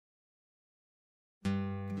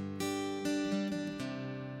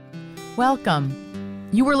Welcome.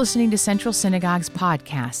 You are listening to Central Synagogue's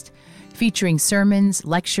podcast, featuring sermons,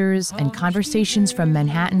 lectures, and conversations from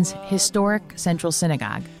Manhattan's historic Central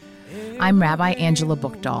Synagogue. I'm Rabbi Angela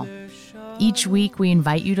Buchdahl. Each week, we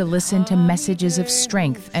invite you to listen to messages of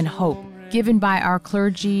strength and hope given by our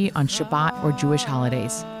clergy on Shabbat or Jewish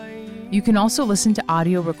holidays. You can also listen to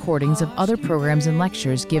audio recordings of other programs and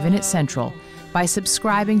lectures given at Central by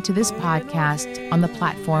subscribing to this podcast on the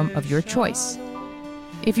platform of your choice.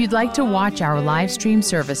 If you'd like to watch our live stream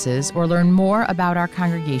services or learn more about our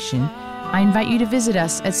congregation, I invite you to visit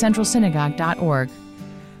us at centralsynagogue.org.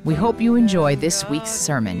 We hope you enjoy this week's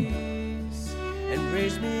sermon. And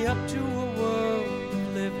raise me up to a world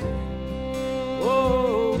of living,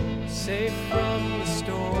 oh, safe from the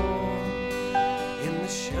storm, in the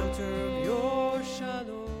shelter of your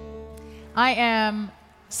shalom. I am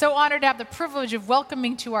so honored to have the privilege of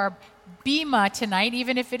welcoming to our Bima tonight,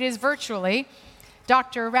 even if it is virtually,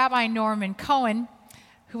 Dr. Rabbi Norman Cohen,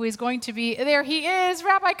 who is going to be, there he is,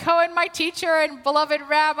 Rabbi Cohen, my teacher and beloved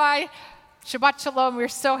Rabbi. Shabbat Shalom, we're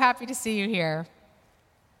so happy to see you here.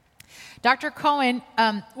 Dr. Cohen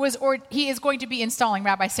he is going to be installing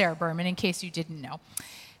Rabbi Sarah Berman, in case you didn't know.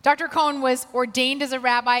 Dr. Cohen was ordained as a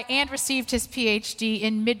rabbi and received his PhD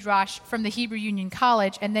in Midrash from the Hebrew Union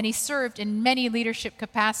College, and then he served in many leadership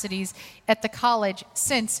capacities at the college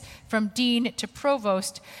since, from dean to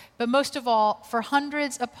provost, but most of all, for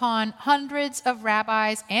hundreds upon hundreds of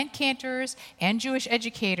rabbis and cantors and Jewish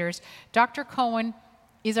educators, Dr. Cohen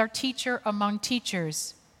is our teacher among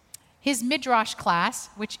teachers. His Midrash class,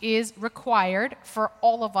 which is required for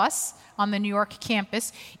all of us on the New York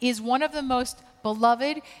campus, is one of the most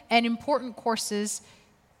beloved and important courses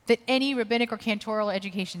that any rabbinic or cantorial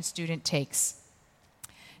education student takes.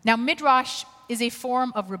 Now, Midrash is a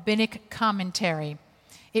form of rabbinic commentary.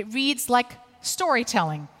 It reads like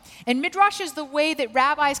storytelling. And Midrash is the way that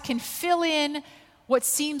rabbis can fill in what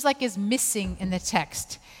seems like is missing in the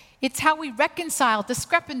text. It's how we reconcile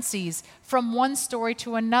discrepancies from one story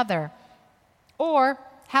to another, or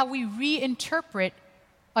how we reinterpret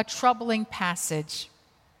a troubling passage.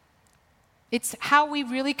 It's how we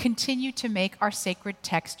really continue to make our sacred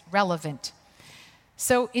text relevant.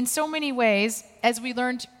 So in so many ways, as we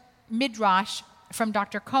learned Midrash from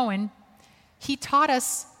Dr. Cohen, he taught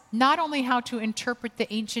us not only how to interpret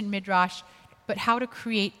the ancient Midrash, but how to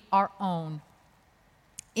create our own.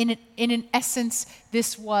 In an essence,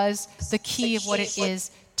 this was the key of what it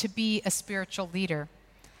is to be a spiritual leader,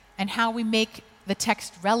 and how we make the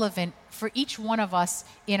text relevant for each one of us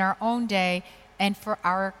in our own day and for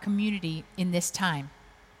our community in this time.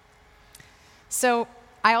 So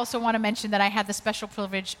I also want to mention that I had the special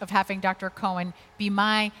privilege of having Dr. Cohen be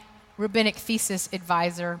my rabbinic thesis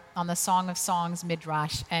advisor on the Song of Songs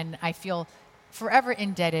Midrash, and I feel forever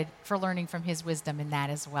indebted for learning from his wisdom in that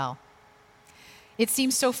as well. It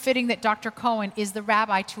seems so fitting that Dr. Cohen is the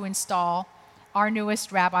rabbi to install our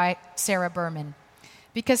newest rabbi, Sarah Berman,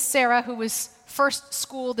 because Sarah, who was first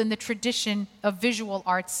schooled in the tradition of visual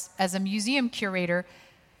arts as a museum curator,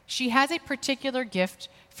 she has a particular gift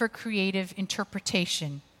for creative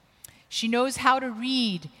interpretation. She knows how to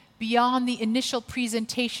read beyond the initial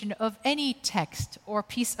presentation of any text or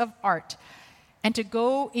piece of art, and to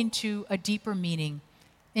go into a deeper meaning,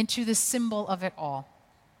 into the symbol of it all.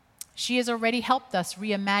 She has already helped us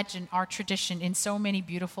reimagine our tradition in so many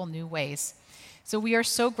beautiful new ways. So we are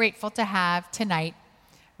so grateful to have tonight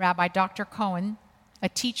Rabbi Dr. Cohen, a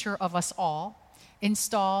teacher of us all,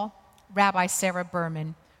 install Rabbi Sarah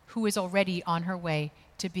Berman, who is already on her way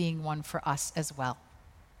to being one for us as well.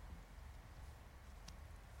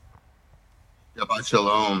 Shabbat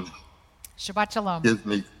Shalom. Shabbat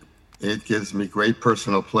Shalom. It gives me great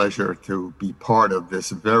personal pleasure to be part of this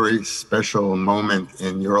very special moment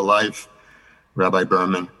in your life, Rabbi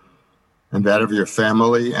Berman, and that of your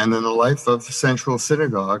family, and in the life of the Central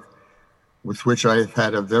Synagogue, with which I have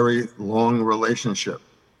had a very long relationship.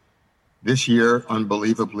 This year,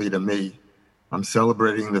 unbelievably to me, I'm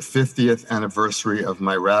celebrating the 50th anniversary of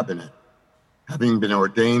my rabbinate, having been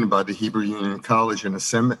ordained by the Hebrew Union College in a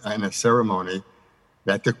ceremony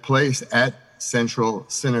that took place at Central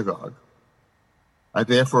Synagogue. I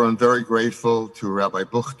therefore am very grateful to Rabbi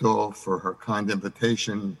Buchdahl for her kind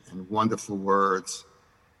invitation and wonderful words,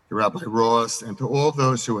 to Rabbi Ross, and to all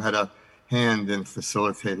those who had a hand in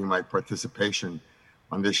facilitating my participation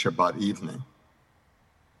on this Shabbat evening.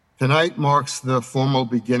 Tonight marks the formal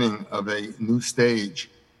beginning of a new stage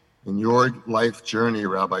in your life journey,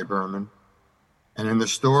 Rabbi Berman, and in the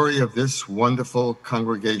story of this wonderful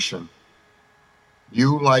congregation.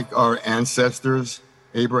 You, like our ancestors,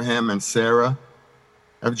 Abraham and Sarah,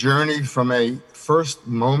 have journeyed from a first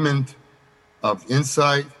moment of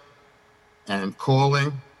insight and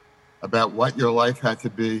calling about what your life had to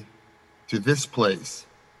be to this place,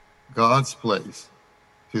 God's place,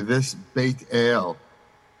 to this Beit El,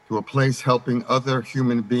 to a place helping other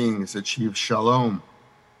human beings achieve shalom,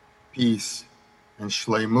 peace, and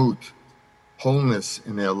shleimut, wholeness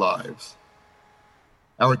in their lives.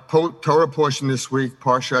 Our Torah portion this week,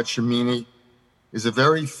 Parshat Shemini, is a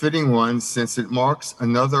very fitting one since it marks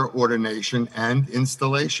another ordination and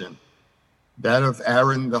installation, that of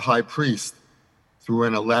Aaron the high priest, through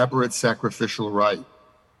an elaborate sacrificial rite.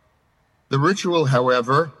 The ritual,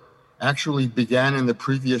 however, actually began in the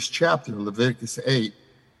previous chapter, Leviticus 8,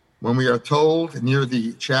 when we are told near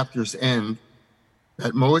the chapter's end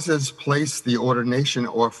that Moses placed the ordination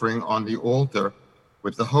offering on the altar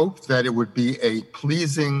with the hope that it would be a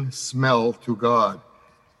pleasing smell to God,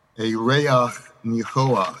 a reach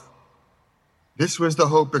nichoach. This was the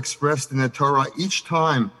hope expressed in the Torah each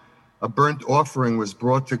time a burnt offering was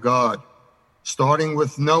brought to God, starting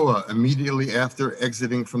with Noah immediately after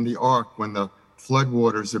exiting from the ark when the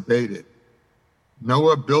floodwaters abated.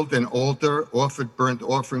 Noah built an altar, offered burnt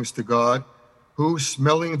offerings to God, who,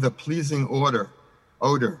 smelling the pleasing odor,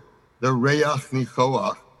 the reach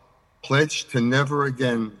nichoach, pledged to never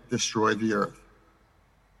again destroy the earth.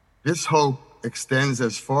 This hope extends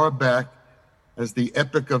as far back as the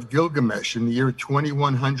Epic of Gilgamesh in the year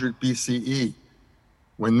 2100 BCE,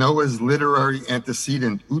 when Noah's literary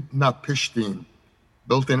antecedent Utnapishtim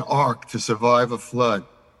built an ark to survive a flood.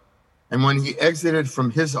 And when he exited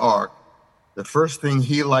from his ark, the first thing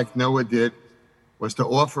he, like Noah, did was to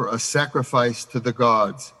offer a sacrifice to the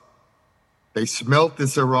gods. They smelt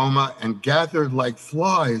this aroma and gathered like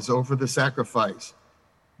flies over the sacrifice.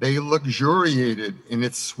 They luxuriated in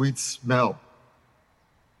its sweet smell.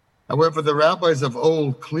 However, the rabbis of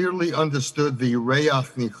old clearly understood the reach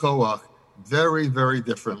nichoach very, very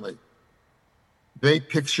differently. They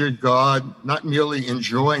pictured God not merely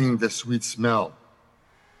enjoying the sweet smell.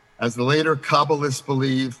 As the later Kabbalists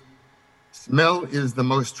believe, smell is the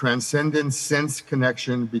most transcendent sense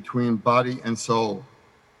connection between body and soul.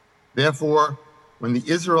 Therefore, when the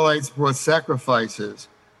Israelites brought sacrifices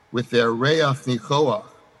with their reach nichoach,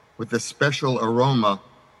 with a special aroma,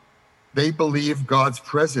 they believed God's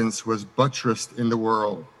presence was buttressed in the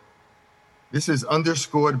world. This is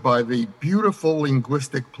underscored by the beautiful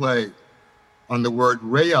linguistic play on the word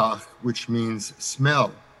reach, which means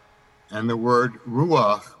smell, and the word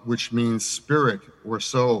ruach, which means spirit or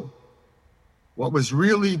soul. What was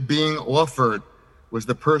really being offered was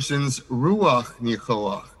the person's ruach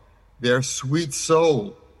nichoach, their sweet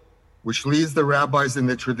soul, which leads the rabbis in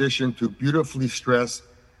the tradition to beautifully stress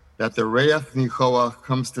that the reach nichoach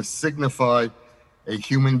comes to signify a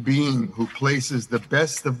human being who places the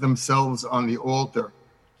best of themselves on the altar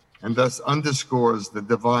and thus underscores the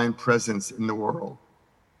divine presence in the world.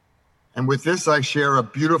 And with this, I share a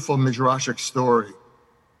beautiful midrashic story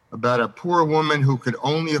about a poor woman who could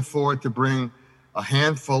only afford to bring a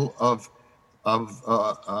handful of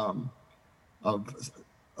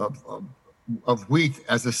wheat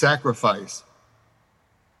as a sacrifice.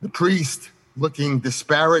 The priest, looking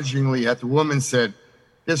disparagingly at the woman, said,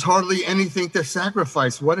 "There's hardly anything to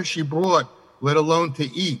sacrifice. What has she brought, let alone to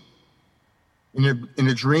eat?" In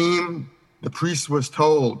a dream, the priest was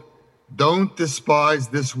told, "Don't despise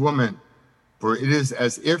this woman, for it is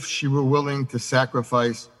as if she were willing to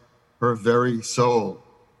sacrifice her very soul.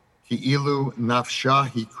 Ki'ilu nafsha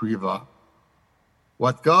hikriva."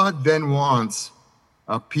 What God then wants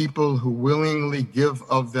are people who willingly give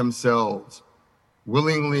of themselves,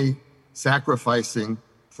 willingly sacrificing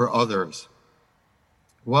for others.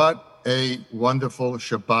 What a wonderful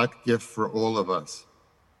Shabbat gift for all of us.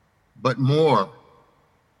 But more,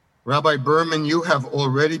 Rabbi Berman, you have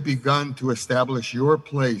already begun to establish your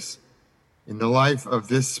place in the life of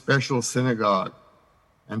this special synagogue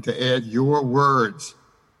and to add your words,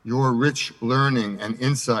 your rich learning and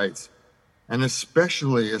insights, and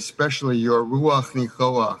especially your ruach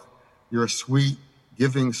nichoach, your sweet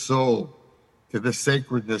giving soul, to the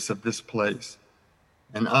sacredness of this place.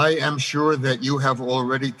 And I am sure that you have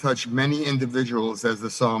already touched many individuals, as the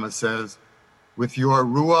psalmist says, with your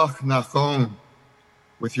ruach nachon,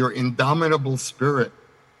 with your indomitable spirit,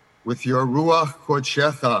 with your ruach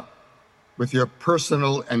kodshecha, with your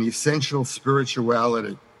personal and essential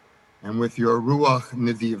spirituality, and with your ruach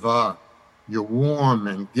nediva, your warm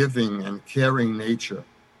and giving and caring nature.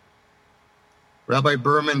 Rabbi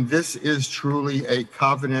Berman, this is truly a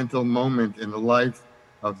covenantal moment in the life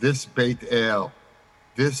of this Beit El,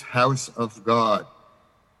 this house of God,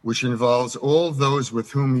 which involves all those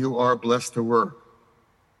with whom you are blessed to work.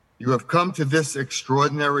 You have come to this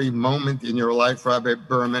extraordinary moment in your life, Rabbi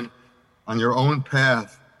Berman, on your own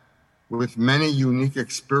path, with many unique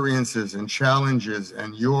experiences and challenges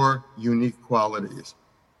and your unique qualities.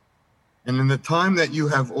 And in the time that you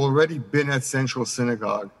have already been at Central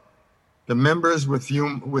Synagogue, the members with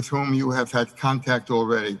whom you have had contact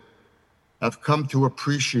already have come to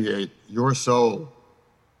appreciate your soul,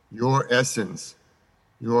 your essence,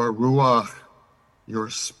 your ruach,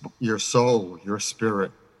 your soul, your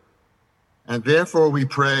spirit. And therefore we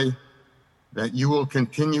pray that you will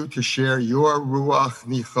continue to share your ruach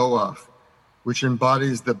nichoach, which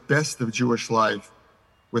embodies the best of Jewish life,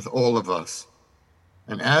 with all of us.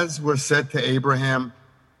 And as was said to Abraham,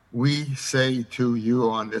 we say to you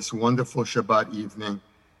on this wonderful Shabbat evening,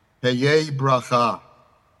 Heyeh bracha,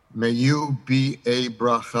 may you be a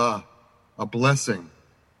bracha, a blessing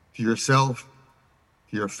to yourself,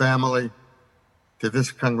 to your family, to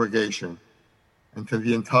this congregation, and to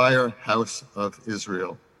the entire house of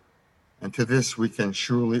Israel. And to this we can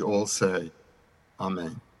surely all say,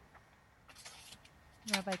 Amen.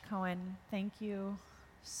 Rabbi Cohen, thank you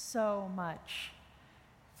so much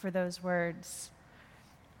for those words.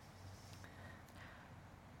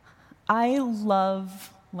 I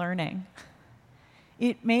love learning.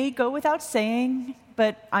 It may go without saying,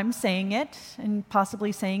 but I'm saying it and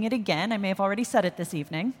possibly saying it again. I may have already said it this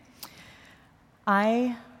evening.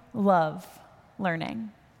 I love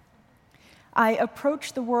learning. I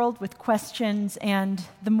approach the world with questions, and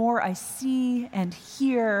the more I see and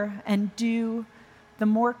hear and do, the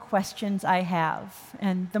more questions I have,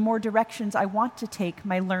 and the more directions I want to take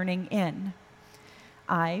my learning in.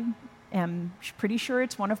 I am pretty sure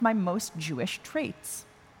it's one of my most Jewish traits.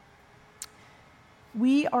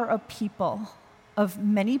 We are a people of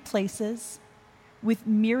many places with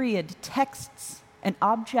myriad texts and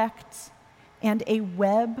objects and a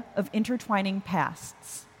web of intertwining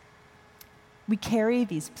pasts. We carry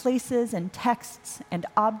these places and texts and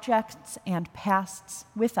objects and pasts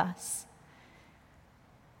with us.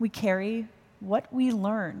 We carry what we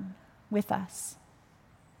learn with us.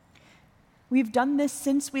 We've done this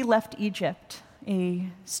since we left Egypt, a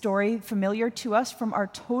story familiar to us from our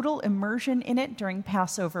total immersion in it during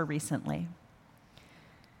Passover recently.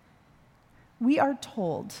 We are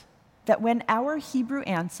told that when our Hebrew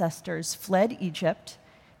ancestors fled Egypt,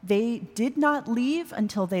 they did not leave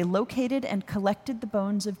until they located and collected the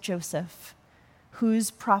bones of Joseph, whose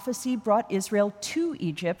prophecy brought Israel to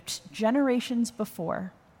Egypt generations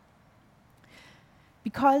before.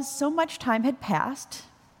 Because so much time had passed,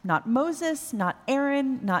 not Moses, not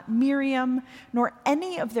Aaron, not Miriam, nor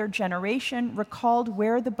any of their generation recalled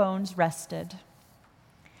where the bones rested.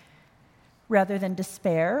 Rather than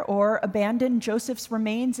despair or abandon Joseph's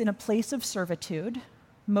remains in a place of servitude,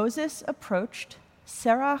 Moses approached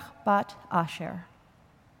Serach bat Asher.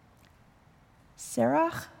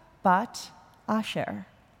 Serach bat Asher.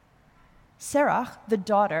 Serach, the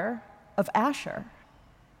daughter of Asher.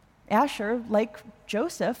 Asher, like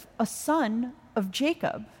Joseph, a son of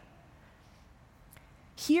Jacob.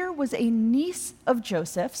 Here was a niece of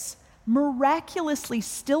Joseph's, miraculously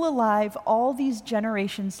still alive all these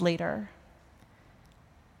generations later.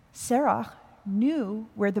 Serach knew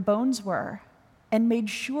where the bones were and made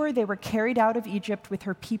sure they were carried out of Egypt with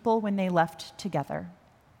her people when they left together.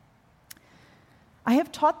 I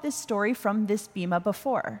have taught this story from this bima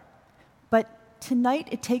before, but tonight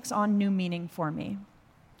it takes on new meaning for me.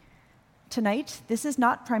 Tonight, this is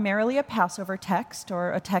not primarily a Passover text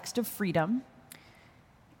or a text of freedom.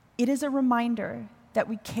 It is a reminder that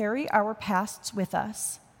we carry our pasts with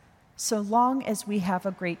us so long as we have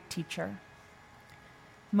a great teacher.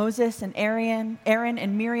 Moses and Aaron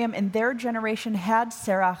and Miriam and their generation had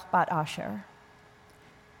Serach bat Asher.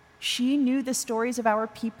 She knew the stories of our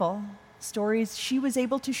people, stories she was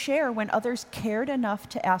able to share when others cared enough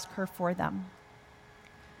to ask her for them.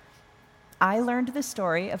 I learned the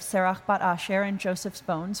story of Serach bat Asher and Joseph's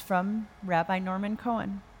bones from Rabbi Norman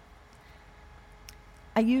Cohen.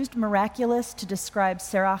 I used miraculous to describe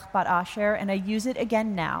Serach bat Asher, and I use it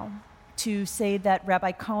again now to say that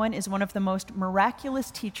Rabbi Cohen is one of the most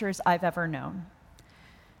miraculous teachers I've ever known.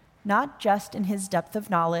 Not just in his depth of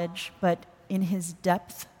knowledge, but in his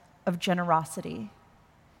depth of generosity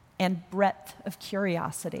and breadth of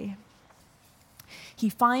curiosity. He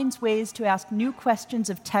finds ways to ask new questions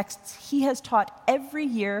of texts he has taught every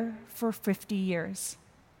year for 50 years.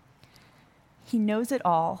 He knows it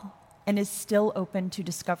all and is still open to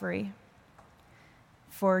discovery.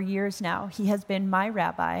 For years now, he has been my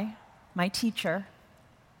rabbi, my teacher.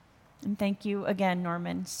 And thank you again,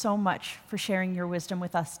 Norman, so much for sharing your wisdom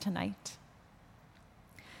with us tonight.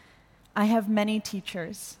 I have many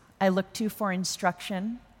teachers I look to for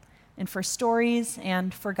instruction and for stories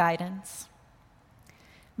and for guidance.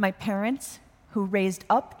 My parents, who raised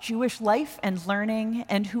up Jewish life and learning,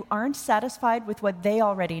 and who aren't satisfied with what they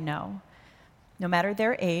already know. No matter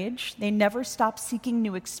their age, they never stop seeking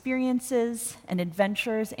new experiences and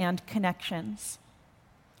adventures and connections.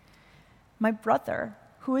 My brother,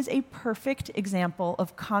 who is a perfect example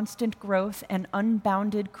of constant growth and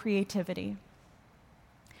unbounded creativity.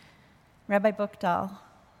 Rabbi Buchdahl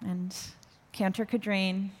and Cantor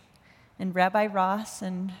Cadrain and Rabbi Ross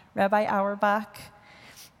and Rabbi Auerbach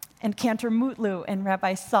and Cantor Mutlu and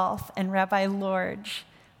Rabbi Salth and Rabbi Lorge,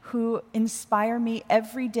 who inspire me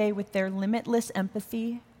every day with their limitless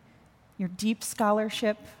empathy, your deep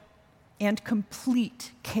scholarship, and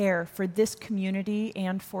complete care for this community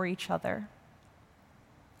and for each other.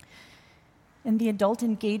 And the adult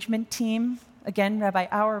engagement team, again, Rabbi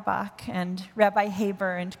Auerbach and Rabbi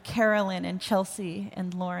Haber and Carolyn and Chelsea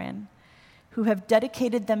and Lauren, who have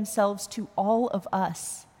dedicated themselves to all of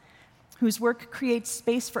us, whose work creates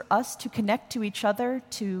space for us to connect to each other,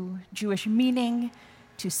 to Jewish meaning,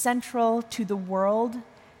 to Central, to the world,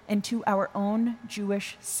 and to our own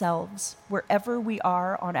Jewish selves, wherever we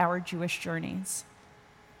are on our Jewish journeys.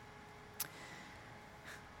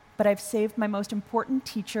 But I've saved my most important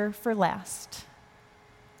teacher for last,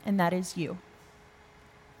 and that is you,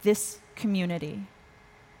 this community.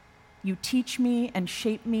 You teach me and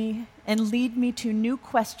shape me and lead me to new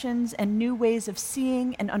questions and new ways of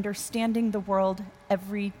seeing and understanding the world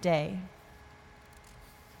every day.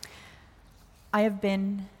 I have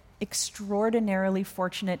been extraordinarily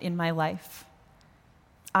fortunate in my life.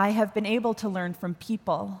 I have been able to learn from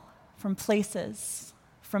people, from places,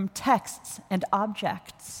 from texts and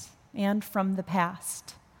objects, and from the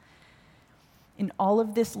past. In all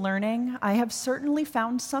of this learning, I have certainly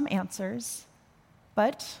found some answers,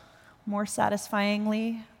 but more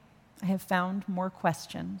satisfyingly, I have found more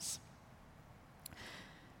questions.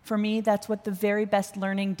 For me, that's what the very best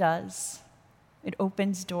learning does. It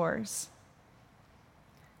opens doors.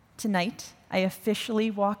 Tonight, I officially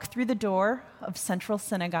walk through the door of Central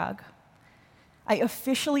Synagogue. I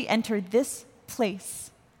officially enter this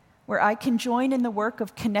place where I can join in the work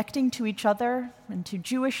of connecting to each other and to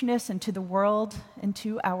Jewishness and to the world and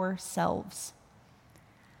to ourselves.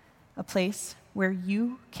 A place where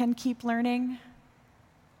you can keep learning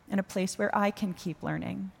and a place where I can keep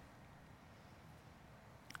learning.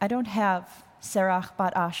 I don't have Serach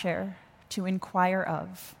Bat Asher to inquire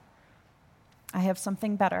of. I have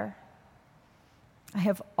something better. I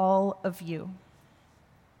have all of you.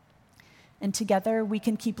 And together we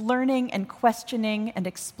can keep learning and questioning and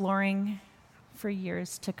exploring for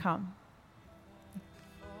years to come.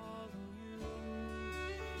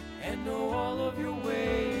 And know all of your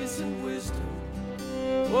ways and wisdom.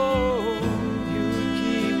 Whoa, you would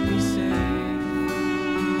keep me safe,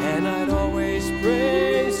 and I'd always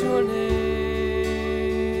praise your name.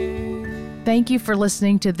 Thank you for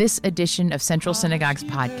listening to this edition of Central Synagogue's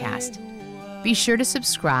podcast. Be sure to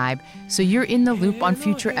subscribe so you're in the loop on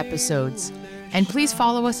future episodes. And please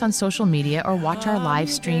follow us on social media or watch our live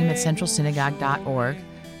stream at centralsynagogue.org,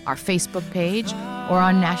 our Facebook page, or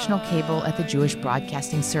on national cable at the Jewish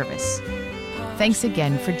Broadcasting Service. Thanks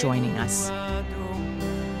again for joining us.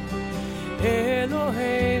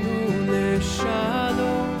 Eloheinu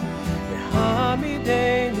leshalom,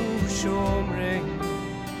 v'hamidenu shomrei.